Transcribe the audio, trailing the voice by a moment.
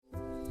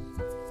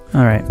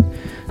All right,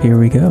 here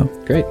we go.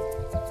 Great.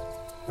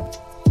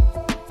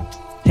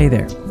 Hey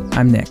there,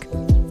 I'm Nick.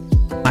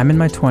 I'm in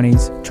my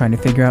 20s trying to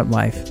figure out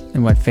life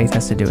and what faith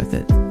has to do with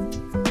it.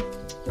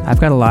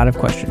 I've got a lot of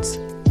questions,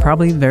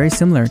 probably very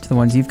similar to the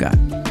ones you've got.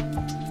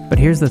 But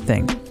here's the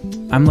thing,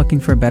 I'm looking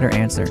for a better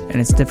answer, and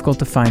it's difficult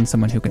to find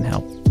someone who can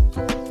help.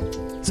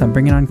 So I'm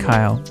bringing on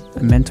Kyle,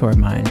 a mentor of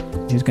mine,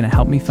 who's going to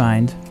help me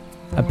find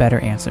a better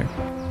answer.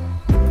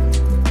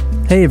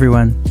 Hey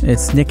everyone,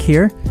 it's Nick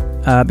here.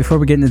 Before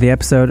we get into the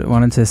episode, I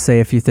wanted to say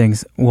a few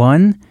things.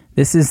 One,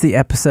 this is the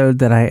episode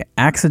that I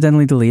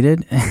accidentally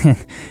deleted,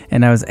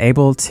 and I was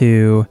able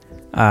to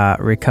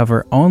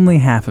recover only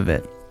half of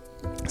it.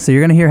 So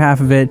you're going to hear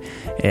half of it.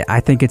 I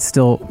think it's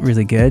still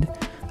really good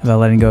about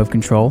letting go of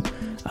control.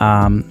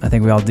 I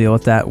think we all deal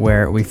with that,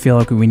 where we feel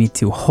like we need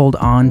to hold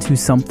on to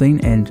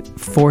something and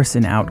force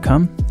an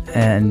outcome.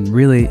 And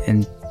really,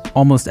 in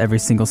almost every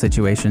single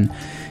situation,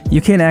 you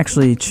can't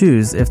actually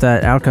choose if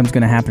that outcome's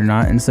going to happen or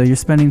not. And so you're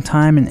spending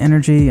time and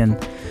energy, and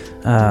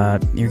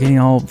you're getting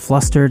all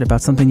flustered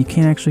about something you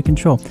can't actually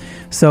control.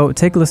 So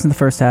take a listen to the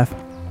first half.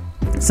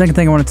 Second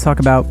thing I wanted to talk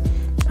about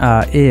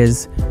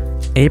is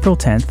April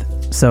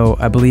 10th. So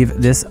I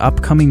believe this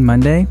upcoming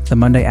Monday, the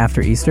Monday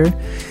after Easter,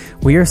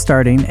 we are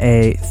starting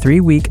a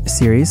 3-week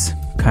series,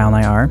 Kyle and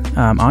I are,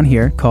 on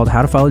here called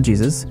How to Follow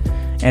Jesus.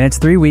 And it's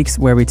 3 weeks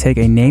where we take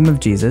a name of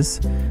Jesus,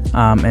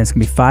 and it's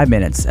going to be 5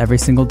 minutes every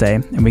single day.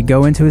 And we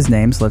go into his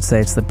name. So let's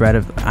say it's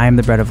I am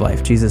the bread of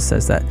life. Jesus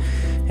says that.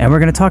 And we're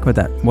going to talk about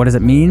that. What does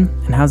it mean?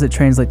 And how does it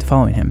translate to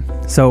following him?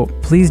 So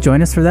please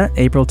join us for that,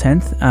 April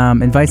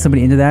 10th. Invite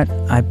somebody into that.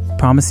 I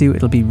promise you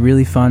it'll be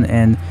really fun,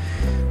 and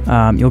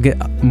you'll get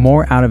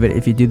more out of it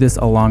if you do this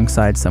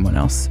alongside someone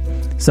else.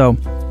 So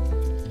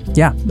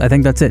yeah, I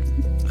think that's it.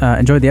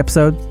 Enjoy the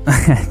episode.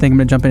 I think I'm going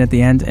to jump in at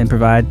the end and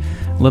provide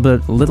a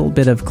little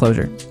bit of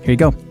closure. Here you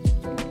go.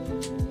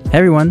 Hey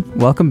everyone,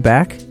 welcome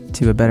back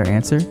to A Better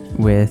Answer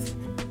with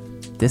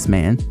this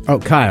man. Oh,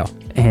 Kyle.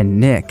 And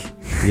Nick.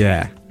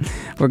 Yeah.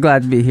 We're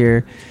glad to be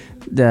here.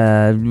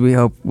 We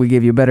hope we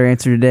give you a better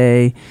answer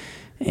today.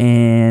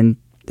 And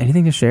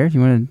anything to share?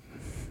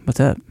 What's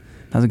up?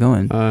 How's it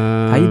going?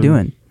 How you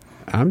doing?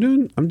 I'm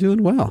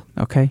doing well.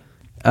 Okay.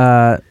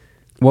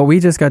 What we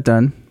just got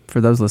done, for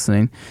those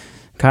listening,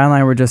 Kyle and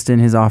I were just in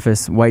his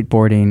office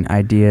whiteboarding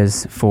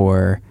ideas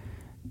for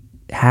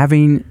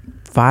having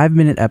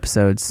 5-minute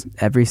episodes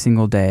every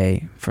single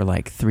day for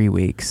like 3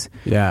 weeks.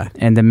 Yeah.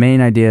 And the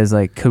main idea is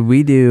like, could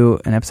we do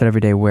an episode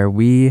every day where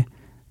we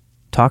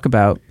talk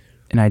about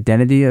an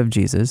identity of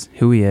Jesus,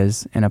 who he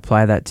is, and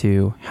apply that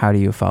to how do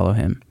you follow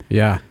him?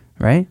 Yeah.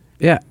 Right?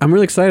 Yeah. I'm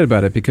really excited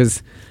about it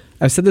because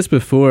I've said this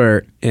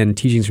before in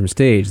Teachings from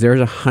Stage. There's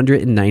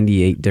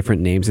 198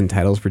 different names and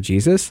titles for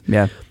Jesus.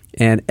 Yeah.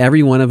 And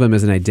every one of them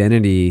is an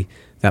identity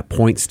that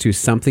points to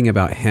something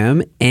about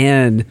him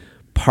and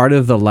part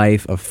of the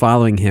life of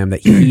following him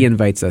that he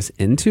invites us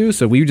into.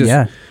 So we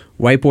just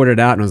whiteboarded it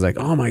out and was like,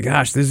 oh my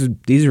gosh, these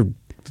are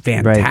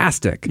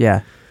fantastic. Right.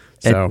 Yeah.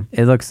 So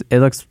it looks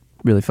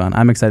really fun.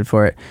 I'm excited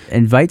for it.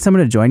 Invite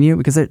someone to join you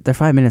because they're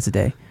 5 minutes a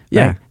day. Right?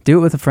 Yeah. Do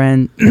it with a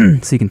friend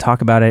so you can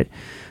talk about it.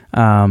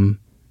 Yeah.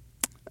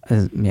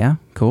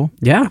 Cool.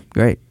 Yeah.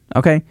 Great.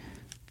 Okay.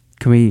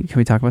 Can we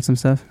talk about some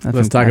stuff?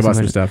 Let's talk about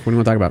some stuff. What do you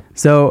want to talk about?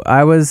 So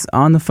I was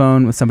on the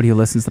phone with somebody who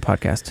listens to the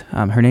podcast.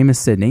 Her name is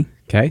Sydney.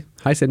 Okay.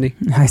 Hi, Sydney.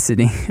 Hi,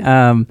 Sydney.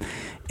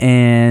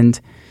 And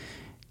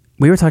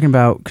we were talking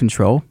about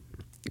control.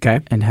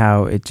 Okay. And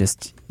how it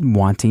just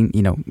wanting,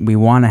 we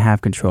want to have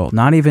control.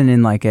 Not even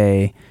in like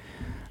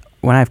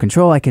when I have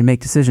control, I can make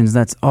decisions.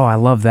 I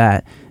love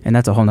that. And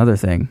that's a whole nother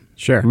thing.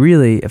 Sure.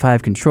 Really, if I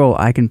have control,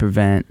 I can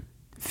prevent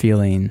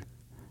feeling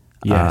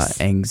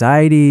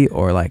anxiety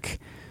or like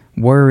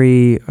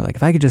worry, or like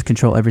if I could just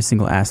control every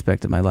single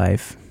aspect of my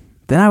life,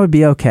 then I would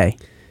be okay.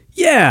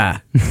 Yeah.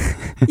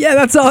 Yeah,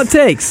 that's all it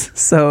takes.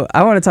 So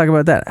I want to talk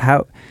about that.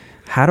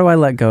 How do I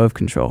let go of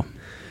control?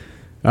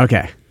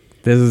 Okay.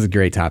 This is a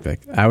great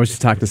topic. I was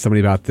just talking to somebody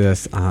about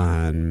this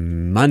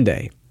on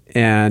Monday.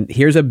 And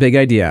here's a big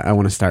idea I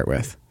want to start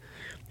with.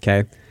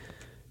 Okay.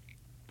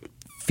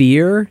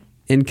 Fear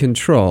and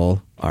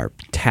control are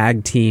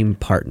tag team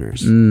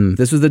partners.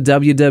 This was the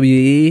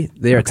WWE.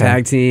 They are a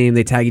tag team.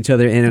 They tag each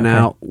other in and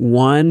out.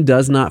 One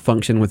does not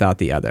function without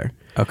the other.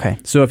 Okay.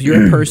 So if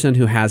you're a person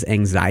who has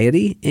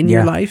anxiety in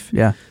your life,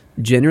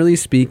 generally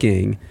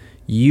speaking,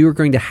 you're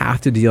going to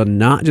have to deal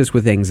not just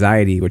with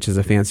anxiety, which is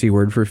a fancy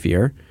word for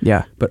fear,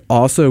 but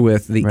also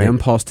with the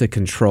impulse to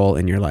control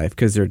in your life,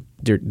 because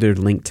they're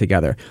linked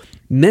together.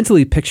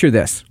 Mentally, picture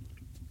this.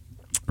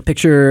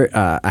 Picture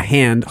a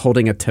hand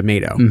holding a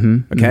tomato,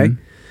 okay?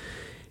 Mm-hmm.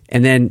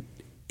 And then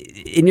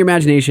in your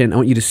imagination, I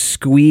want you to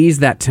squeeze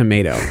that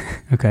tomato.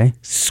 Okay.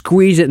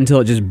 Squeeze it until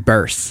it just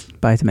bursts.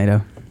 Bye,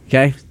 tomato.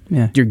 Okay?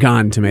 Yeah. You're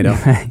gone, tomato.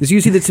 So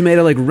you see the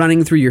tomato like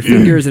running through your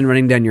fingers and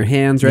running down your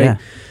hands, right? Yeah.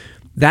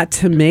 That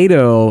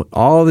tomato,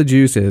 all the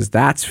juices,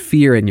 that's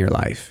fear in your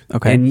life.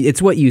 Okay. And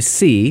it's what you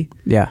see.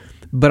 Yeah.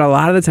 But a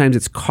lot of the times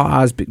it's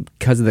caused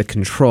because of the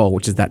control,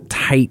 which is that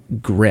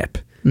tight grip.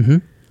 Mm-hmm.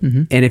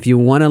 Mm-hmm. And if you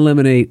want to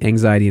eliminate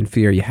anxiety and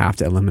fear, you have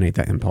to eliminate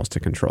that impulse to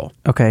control.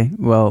 Okay.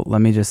 Well,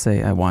 let me just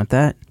say I want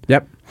that.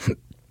 Yep.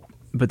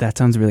 But that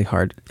sounds really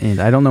hard. And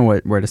I don't know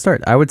where to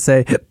start. I would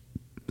say,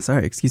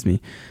 sorry, excuse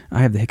me. I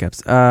have the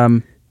hiccups.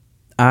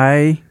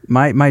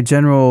 My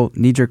general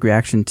knee-jerk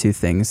reaction to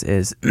things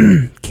is,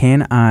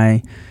 can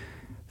I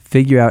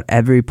figure out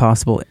every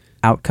possible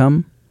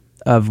outcome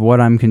of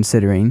what I'm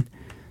considering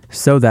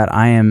so that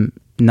I am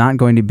not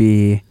going to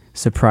be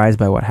surprised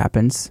by what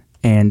happens,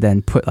 and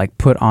then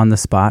put on the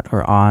spot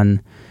or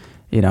on,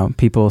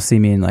 people see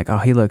me and like, oh,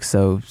 he looks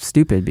so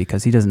stupid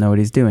because he doesn't know what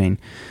he's doing.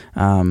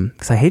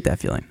 Because I hate that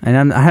feeling.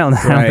 And I don't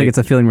think it's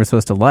a feeling we're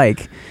supposed to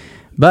like.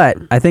 But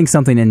I think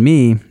something in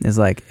me is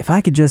like, if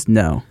I could just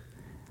know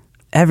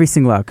every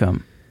single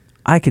outcome,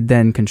 I could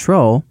then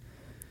control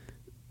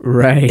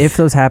if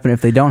those happen,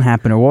 if they don't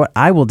happen, or what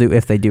I will do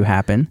if they do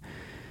happen,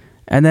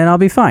 and then I'll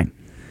be fine.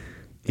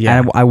 Yeah.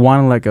 And I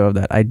want to let go of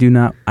that. I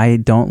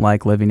don't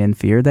like living in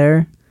fear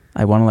there.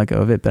 I want to let go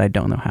of it, but I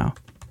don't know how.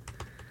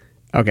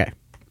 Okay.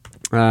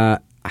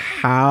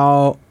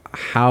 How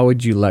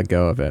would you let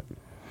go of it?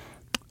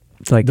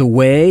 It's like the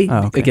way,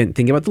 again,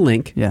 think about the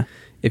link. Yeah.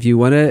 If you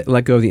want to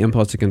let go of the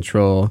impulse to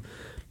control,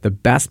 the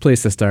best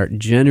place to start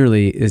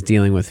generally is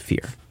dealing with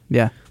fear.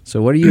 Yeah.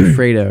 So what are you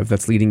afraid of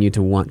that's leading you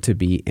to want to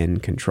be in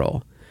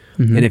control?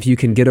 Mm-hmm. And if you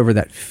can get over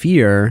that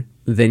fear,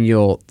 then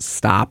you'll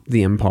stop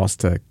the impulse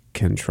to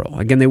control.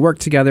 Again, they work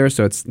together,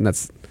 so it's a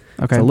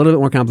little bit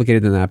more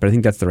complicated than that, but I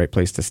think that's the right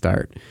place to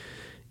start.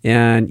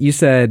 And you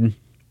said, and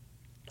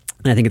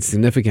I think it's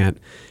significant,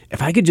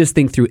 if I could just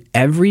think through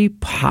every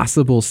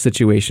possible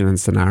situation and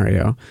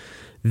scenario,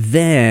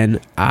 then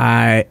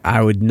I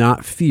would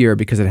not fear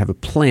because I'd have a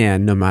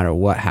plan no matter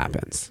what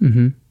happens.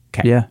 Mm-hmm.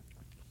 Okay. Yeah.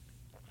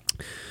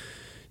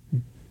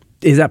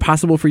 Is that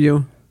possible for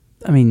you?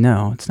 I mean,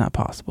 no, it's not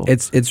possible.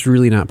 It's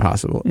really not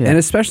possible. Yeah. And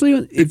especially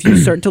if you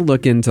start to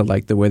look into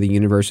like the way the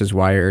universe is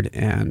wired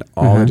and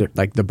all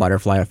like the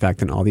butterfly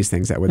effect and all these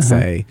things that would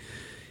say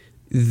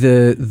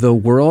the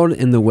world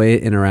and the way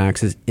it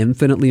interacts is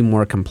infinitely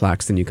more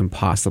complex than you can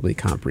possibly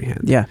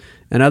comprehend. Yeah.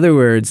 In other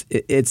words,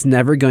 it's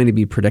never going to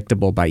be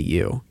predictable by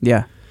you.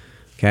 Yeah.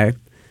 Okay.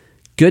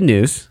 Good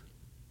news.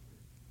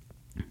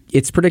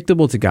 It's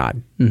predictable to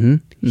God. Mm-hmm.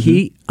 Mm-hmm.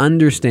 He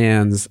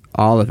understands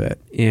all of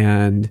it.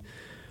 And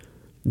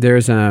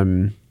there's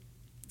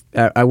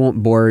I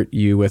won't bore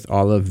you with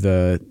all of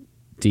the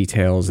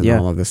details and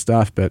all of this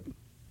stuff, but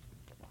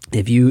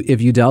if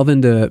you delve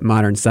into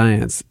modern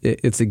science,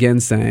 it's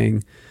again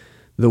saying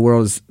the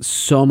world is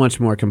so much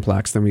more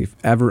complex than we've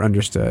ever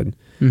understood.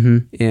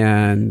 Mm-hmm.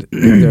 And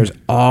there's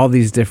all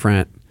these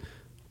different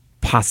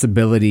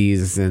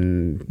possibilities,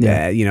 and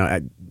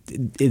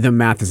the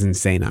math is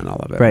insane on all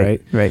of it.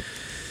 Right.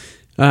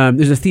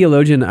 There's a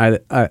theologian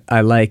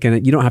I like,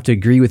 and you don't have to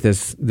agree with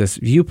this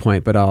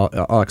viewpoint, but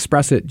I'll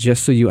express it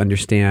just so you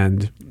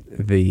understand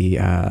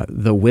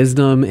the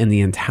wisdom and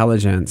the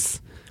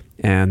intelligence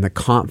and the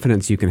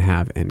confidence you can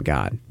have in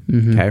God.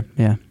 Mm-hmm. Okay?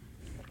 Yeah.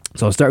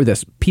 So I'll start with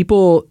this.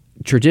 People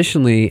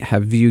traditionally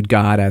have viewed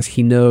God as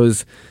he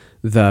knows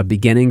the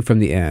beginning from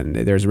the end.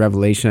 There's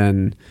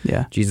Revelation.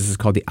 Yeah. Jesus is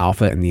called the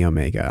Alpha and the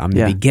Omega. I'm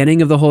the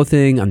beginning of the whole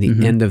thing. I'm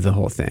the end of the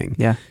whole thing.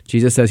 Yeah.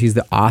 Jesus says he's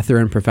the author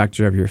and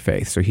perfecter of your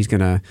faith. So he's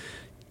going to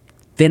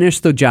finish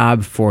the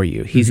job for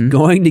you. He's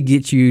going to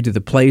get you to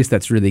the place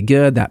that's really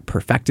good, that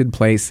perfected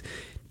place.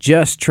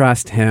 Just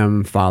trust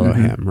him, follow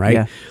him, right?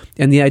 Yeah.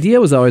 And the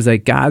idea was always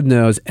like God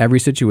knows every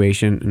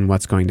situation and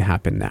what's going to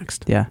happen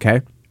next. Yeah.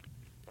 Okay?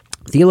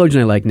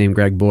 Theologian I like named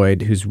Greg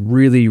Boyd, who's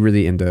really,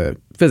 really into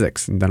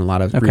physics and done a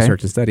lot of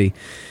research and study.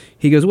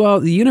 He goes, well,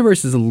 the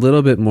universe is a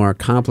little bit more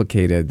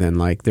complicated than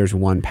like there's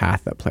one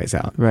path that plays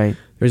out. Right.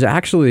 There's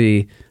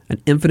actually an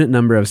infinite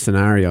number of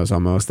scenarios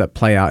almost that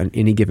play out in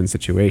any given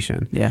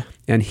situation. Yeah.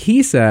 And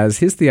he says,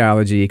 his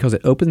theology, he calls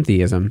it open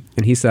theism,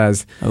 and he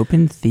says...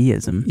 Open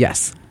theism?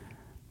 Yes.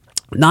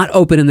 Not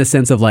open in the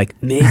sense of like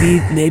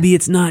maybe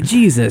it's not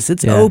Jesus.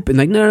 It's open.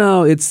 Like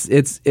no. It's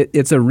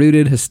a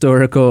rooted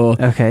historical.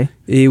 Okay.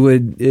 He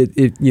would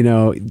the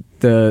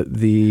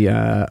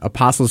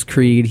Apostles'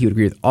 Creed. He would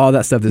agree with all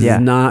that stuff. This is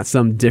not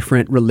some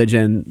different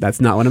religion. That's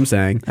not what I'm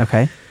saying.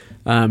 Okay.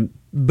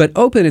 But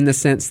open in the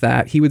sense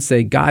that he would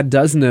say God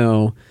does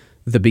know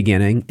the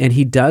beginning and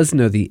he does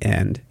know the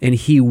end, and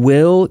he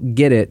will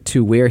get it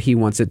to where he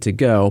wants it to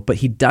go. But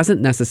he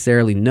doesn't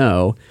necessarily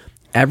know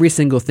every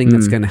single thing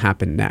that's going to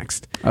happen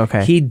next.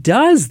 Okay. He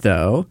does,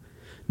 though,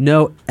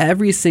 know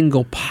every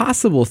single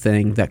possible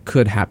thing that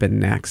could happen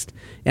next,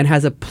 and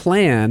has a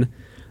plan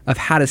of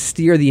how to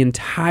steer the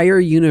entire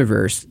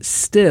universe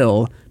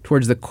still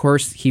towards the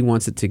course he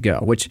wants it to go.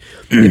 Which,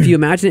 if you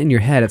imagine it in your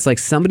head, it's like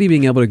somebody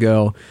being able to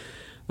go,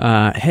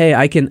 hey,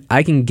 I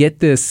can get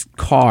this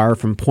car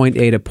from point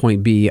A to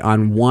point B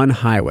on one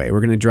highway.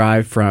 We're going to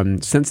drive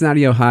from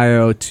Cincinnati,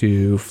 Ohio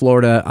to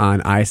Florida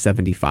on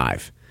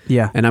I-75.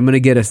 Yeah. And I'm going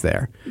to get us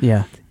there.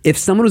 Yeah. If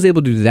someone was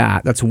able to do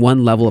that, that's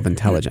one level of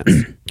intelligence.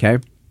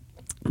 Okay.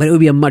 But it would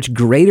be a much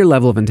greater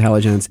level of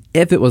intelligence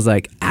if it was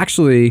like,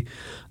 actually,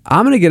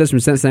 I'm going to get us from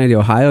Cincinnati to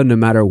Ohio no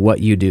matter what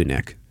you do,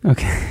 Nick.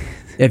 Okay.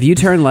 If you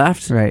turn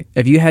left, right.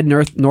 If you head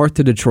north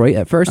to Detroit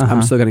at first,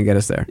 I'm still going to get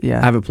us there.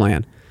 Yeah. I have a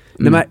plan.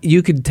 No matter,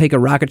 you could take a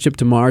rocket ship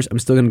to Mars. I'm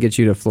still going to get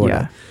you to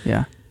Florida.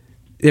 Yeah.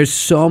 There's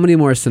so many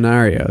more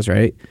scenarios,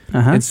 right?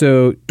 And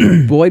so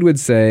Boyd would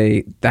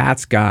say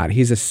that's God.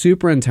 He's a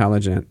super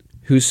intelligent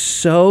who's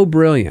so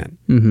brilliant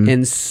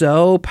and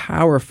so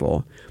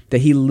powerful that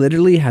he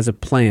literally has a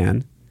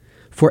plan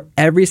for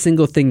every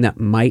single thing that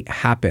might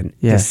happen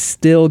to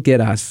still get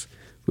us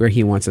where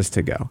he wants us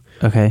to go.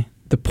 Okay.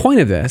 The point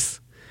of this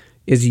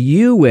is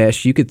you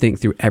wish you could think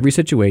through every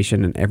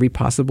situation and every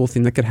possible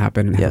thing that could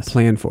happen and have a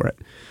plan for it.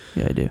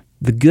 Yeah, I do.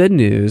 The good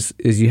news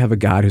is you have a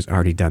God who's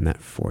already done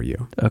that for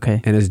you.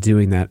 Okay. And is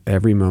doing that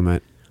every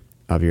moment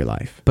of your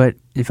life. But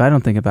if I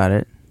don't think about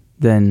it,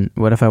 then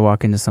what if I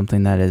walk into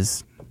something that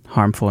is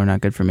harmful or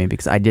not good for me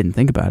because I didn't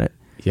think about it?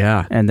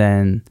 Yeah. And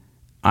then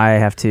I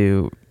have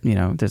to,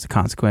 there's a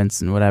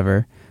consequence and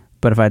whatever.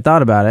 But if I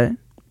thought about it,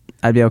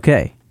 I'd be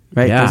okay,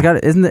 right? Yeah.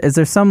 Is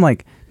there some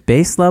like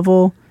base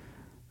level,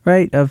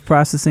 right, of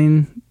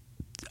processing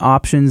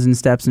options and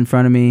steps in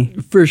front of me?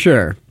 For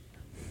sure.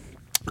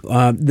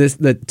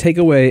 The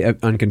takeaway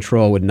on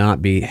control would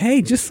not be,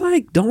 hey, just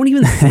like don't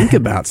even think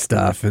about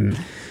stuff and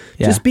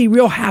just be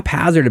real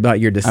haphazard about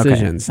your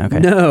decisions. Okay.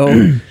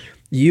 No,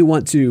 you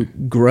want to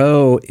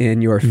grow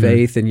in your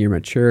faith and your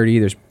maturity.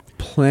 There's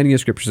plenty of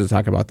scriptures to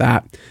talk about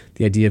that.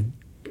 The idea of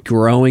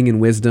growing in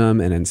wisdom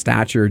and in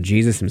stature.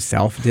 Jesus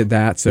himself did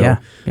that. So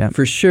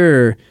for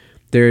sure,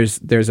 there's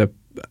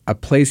a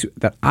place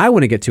that I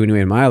want to get to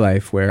anyway in my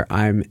life where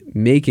I'm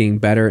making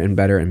better and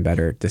better and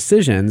better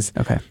decisions.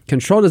 Okay.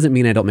 Control doesn't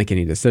mean I don't make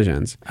any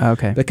decisions.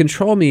 Okay. But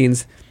control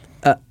means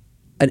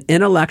an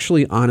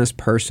intellectually honest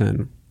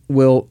person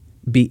will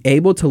be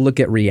able to look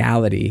at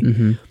reality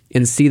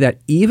and see that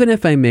even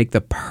if I make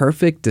the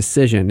perfect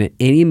decision at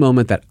any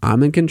moment that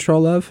I'm in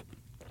control of,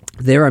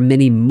 there are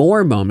many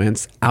more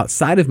moments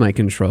outside of my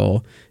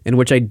control in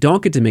which I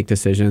don't get to make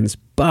decisions,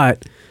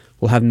 but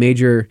will have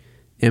major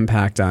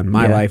impact on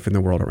my life and the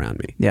world around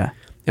me. Yeah.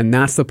 And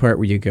that's the part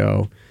where you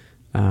go,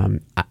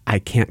 I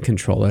can't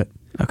control it.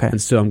 Okay.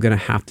 And so I'm going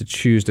to have to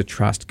choose to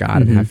trust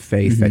God and have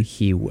faith that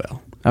he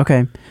will.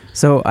 Okay.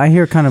 So I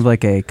hear kind of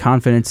like a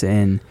confidence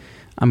in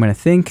I'm going to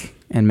think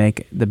and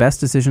make the best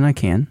decision I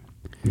can.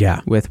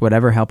 Yeah. With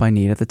whatever help I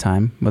need at the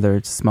time, whether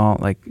it's small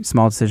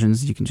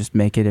decisions, you can just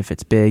make it. If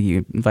it's big,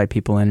 you invite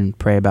people in and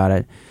pray about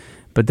it.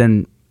 But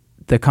then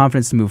the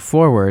confidence to move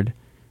forward,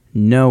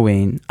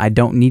 knowing I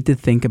don't need to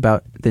think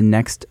about the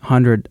next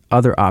 100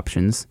 other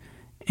options,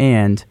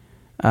 and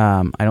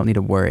I don't need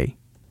to worry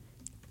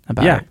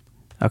about it.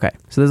 Okay.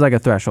 So there's like a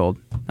threshold.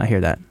 I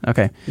hear that.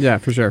 Okay. Yeah,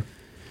 for sure.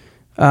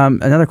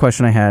 Another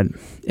question I had,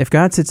 if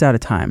God sits out a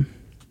time,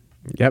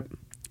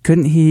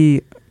 couldn't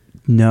he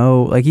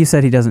know, like you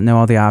said, he doesn't know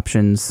all the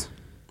options,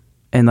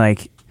 and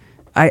like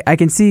I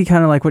can see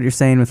kind of like what you're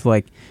saying with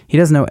like he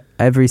doesn't know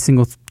every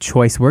single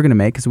choice we're going to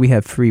make because we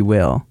have free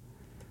will.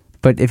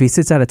 But if he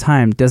sits out of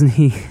time, doesn't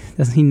he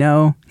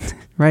know,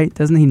 right?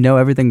 Doesn't he know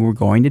everything we're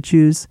going to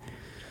choose?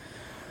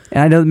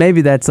 And I know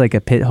maybe that's like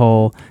a pit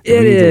hole.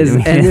 It is,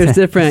 and there's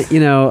different,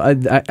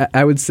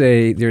 I would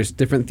say there's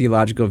different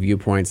theological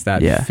viewpoints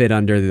that fit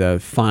under the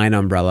fine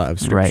umbrella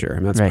of Scripture. Right.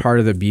 And that's part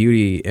of the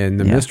beauty and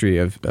the mystery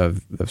of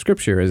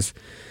Scripture is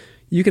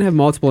you can have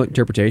multiple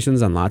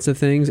interpretations on lots of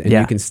things, and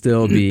you can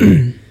still be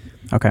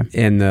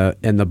in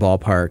the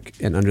ballpark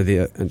and under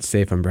the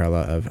safe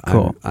umbrella of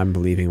I'm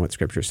believing what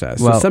Scripture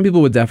says. Well, so some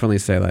people would definitely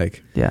say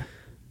like,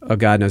 oh,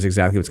 God knows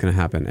exactly what's going to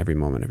happen every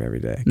moment of every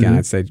day. Again,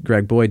 I'd say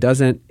Greg Boyd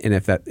doesn't. And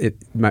if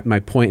my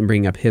point in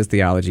bringing up his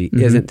theology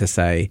isn't to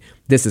say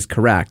this is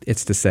correct,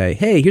 it's to say,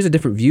 hey, here's a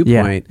different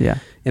viewpoint.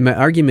 And my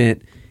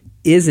argument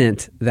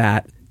isn't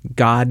that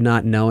God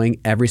not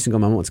knowing every single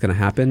moment what's going to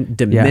happen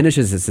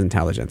diminishes his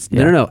intelligence.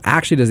 No.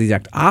 Actually does the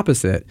exact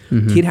opposite.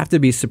 He'd have to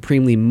be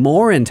supremely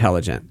more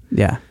intelligent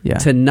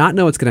to not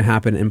know what's going to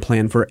happen and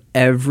plan for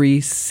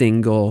every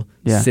single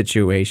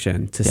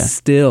situation to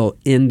still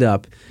end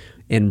up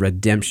in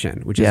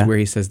redemption, which is where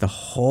he says the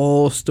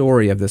whole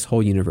story of this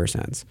whole universe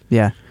ends.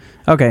 Yeah.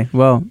 Okay.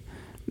 Well,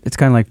 it's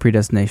kind of like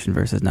predestination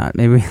versus not.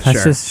 Maybe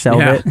let's just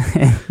shelve it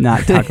and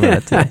not talk about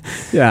it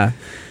today.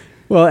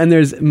 Well, and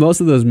there's most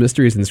of those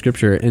mysteries in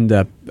Scripture end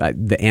up,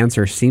 the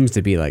answer seems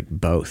to be like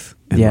both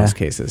in most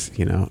cases.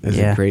 Is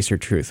it grace or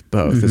truth?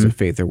 Both. Is it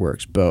faith or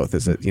works? Both.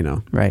 Is it,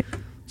 Right.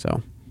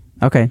 So.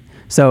 Okay.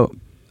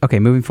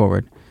 Moving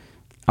forward,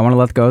 I want to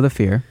let go of the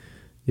fear.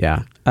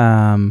 Yeah.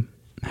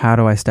 How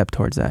do I step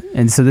towards that?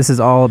 And so this is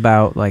all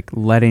about like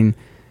letting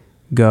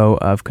go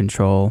of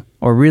control,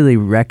 or really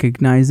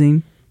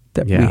recognizing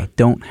that we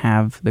don't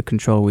have the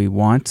control we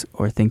want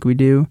or think we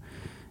do,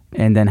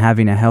 and then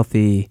having a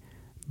healthy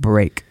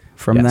break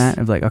from that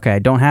of like, okay, I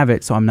don't have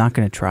it, so I'm not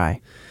going to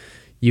try.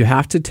 You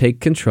have to take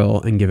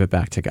control and give it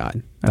back to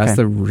God. That's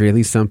the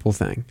really simple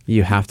thing.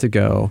 You have to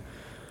go,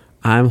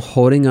 I'm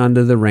holding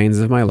onto the reins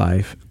of my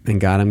life, and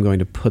God, I'm going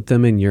to put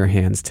them in your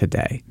hands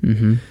today.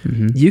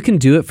 You can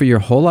do it for your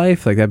whole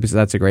life. Like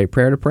that's a great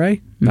prayer to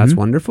pray. That's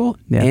wonderful.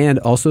 And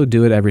also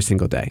do it every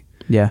single day.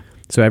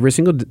 So every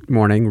single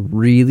morning,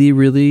 really,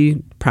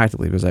 really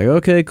practically, it was like,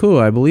 okay, cool.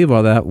 I believe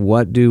all that.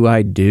 What do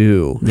I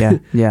do? Yeah.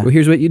 Well,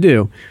 here's what you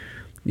do.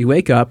 You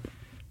wake up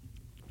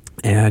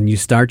and you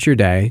start your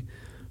day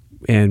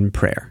in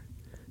prayer.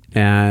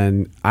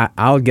 And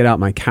I'll get out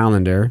my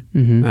calendar.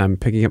 Mm-hmm. I'm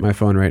picking up my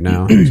phone right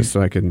now just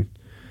so I can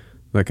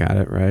look at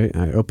it, right?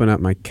 I open up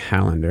my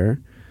calendar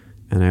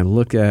and I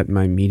look at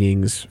my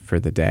meetings for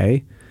the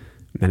day.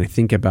 And I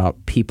think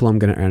about people I'm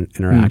going to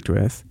interact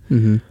with.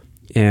 Mm-hmm.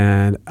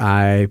 And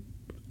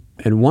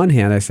in one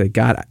hand, I say,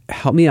 God,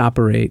 help me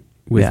operate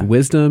with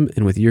wisdom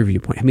and with your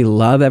viewpoint. Help me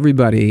love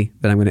everybody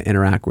that I'm going to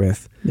interact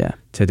with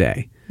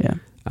today. Yeah.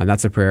 And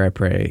that's a prayer I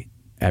pray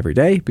every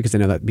day because I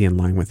know that be in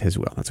line with his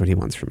will. That's what he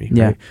wants from me.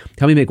 Right?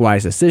 Help me make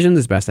wise decisions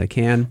as best I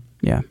can.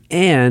 Yeah.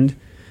 And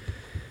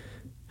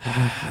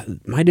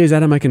my day's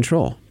out of my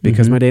control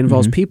because my day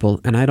involves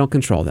people and I don't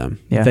control them.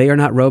 Yeah. They are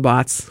not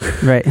robots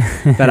right.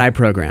 that I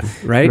program,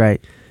 right?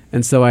 Right.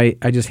 And so I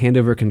just hand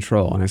over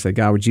control and I say,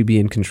 God, would you be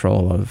in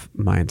control of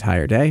my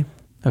entire day?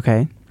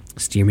 Okay.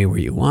 Steer me where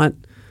you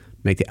want,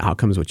 make the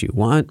outcomes what you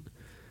want.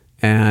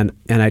 And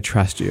I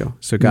trust you.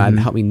 So God,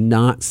 help me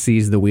not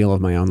seize the wheel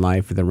of my own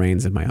life or the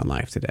reins of my own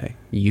life today.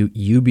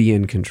 You be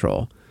in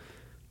control.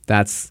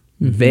 That's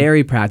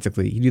very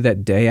practically. You do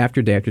that day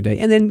after day after day.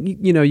 And then,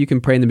 you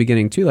can pray in the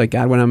beginning too, like,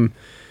 God,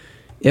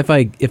 if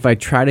I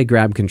try to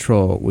grab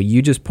control, will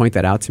you just point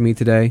that out to me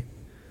today?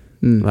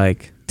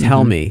 Like,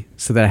 tell me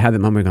so that I have that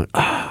moment going,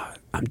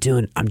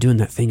 I'm doing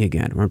that thing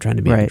again where I'm trying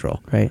to be in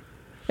control. Right.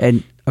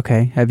 And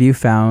okay, have you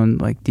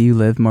found, like, do you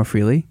live more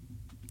freely?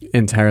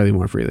 Entirely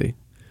more freely.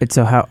 And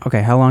so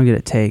how long did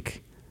it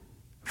take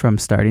from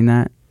starting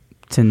that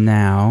to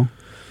now?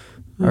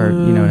 Or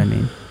you know what I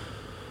mean?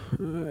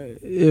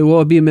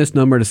 It'd be a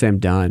misnomer to say I'm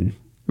done.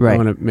 Right. I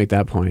want to make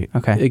that point.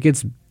 Okay. It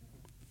gets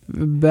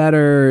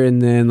better,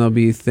 and then there'll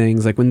be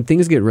things like when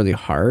things get really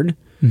hard.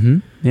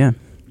 Yeah.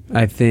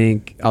 I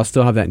think I'll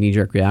still have that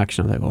knee-jerk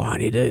reaction. I'm like, well, I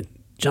need to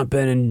jump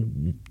in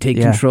and take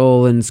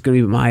control, and it's going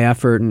to be my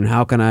effort, and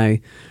how can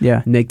I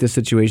make the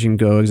situation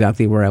go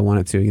exactly where I want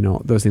it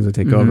to? Those things will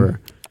take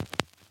over.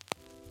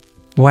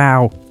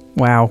 Wow.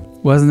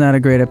 Wasn't that a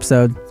great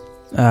episode?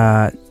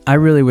 I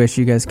really wish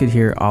you guys could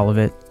hear all of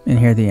it and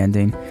hear the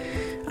ending.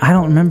 I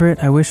don't remember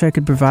it. I wish I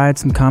could provide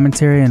some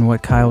commentary on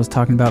what Kyle was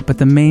talking about. But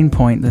the main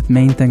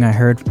thing I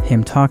heard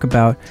him talk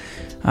about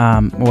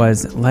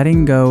was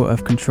letting go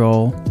of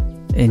control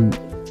in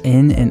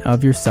and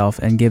of yourself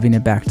and giving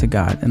it back to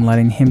God and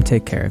letting him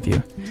take care of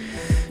you.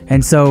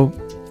 And so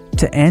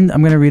to end,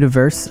 I'm going to read a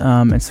verse.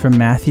 It's from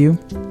Matthew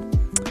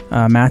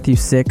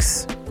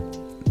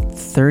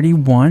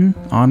 6:31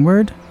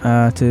 onward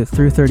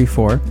through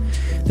 34.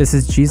 This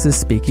is Jesus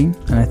speaking,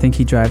 and I think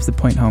he drives the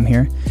point home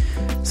here.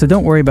 So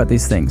don't worry about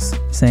these things,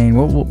 saying,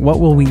 what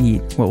will we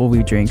eat? What will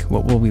we drink?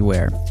 What will we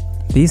wear?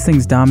 These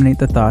things dominate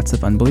the thoughts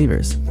of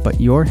unbelievers, but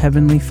your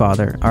heavenly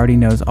Father already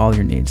knows all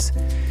your needs.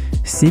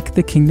 Seek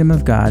the kingdom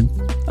of God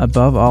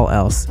above all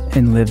else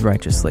and live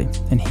righteously,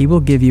 and he will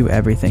give you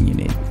everything you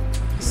need.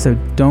 So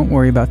don't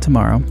worry about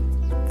tomorrow,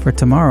 for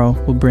tomorrow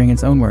will bring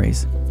its own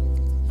worries.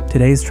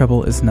 Today's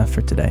trouble is enough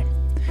for today.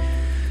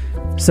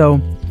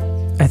 So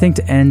I think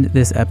to end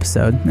this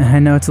episode, and I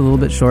know it's a little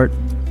bit short,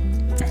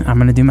 I'm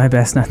going to do my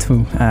best not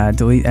to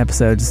delete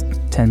episodes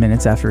 10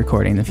 minutes after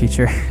recording in the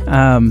future.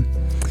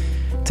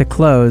 To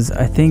close,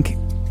 I think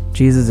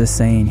Jesus is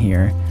saying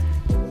here,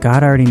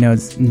 God already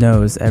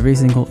knows every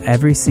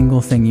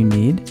single thing you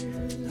need.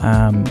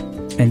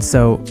 And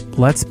so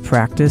let's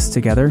practice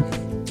together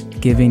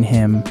giving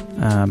him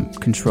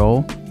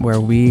control where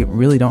we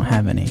really don't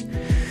have any.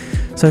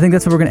 So I think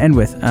that's what we're going to end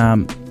with.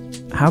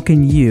 How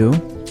can you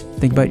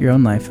think about your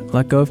own life,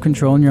 let go of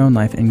control in your own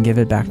life, and give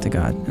it back to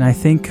God? And I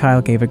think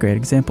Kyle gave a great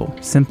example.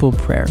 Simple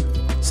prayer.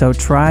 So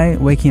try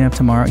waking up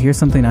tomorrow. Here's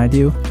something I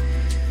do.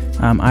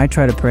 I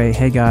try to pray,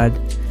 hey, God,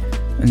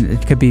 and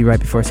it could be right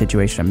before a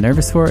situation I'm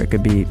nervous for. It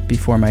could be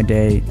before my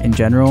day in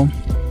general.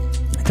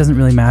 It doesn't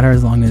really matter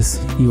as long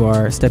as you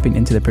are stepping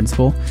into the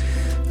principle,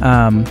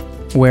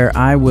 where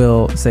I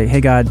will say, hey,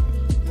 God,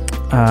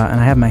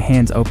 and I have my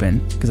hands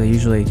open because I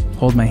usually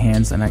hold my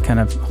hands and I kind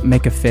of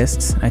make a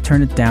fist. I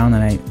turn it down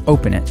and I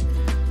open it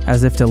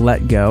as if to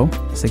let go.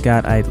 Say,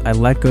 God, I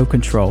let go of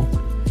control.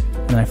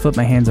 And then I flip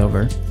my hands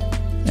over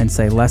and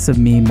say, less of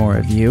me, more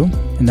of you.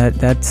 And that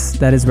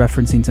is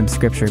referencing some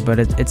scripture, but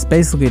it's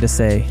basically to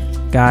say,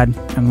 God,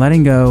 I'm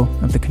letting go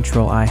of the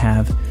control I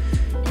have,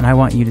 and I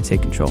want you to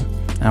take control.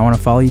 And I want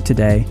to follow you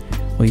today.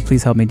 Will you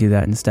please help me do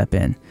that and step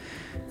in?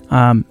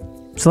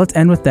 So let's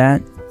end with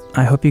that.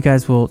 I hope you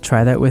guys will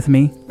try that with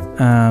me.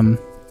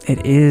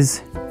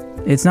 It's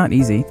not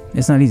easy.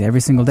 It's not easy.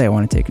 Every single day I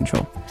want to take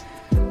control.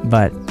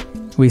 But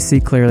we see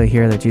clearly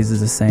here that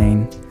Jesus is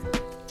saying,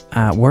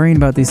 worrying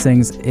about these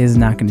things is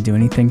not going to do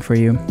anything for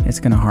you. It's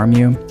going to harm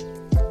you.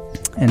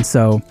 And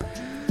so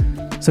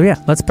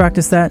yeah, let's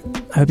practice that.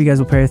 I hope you guys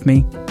will pray with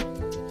me.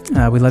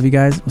 We love you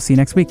guys. We'll see you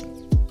next week.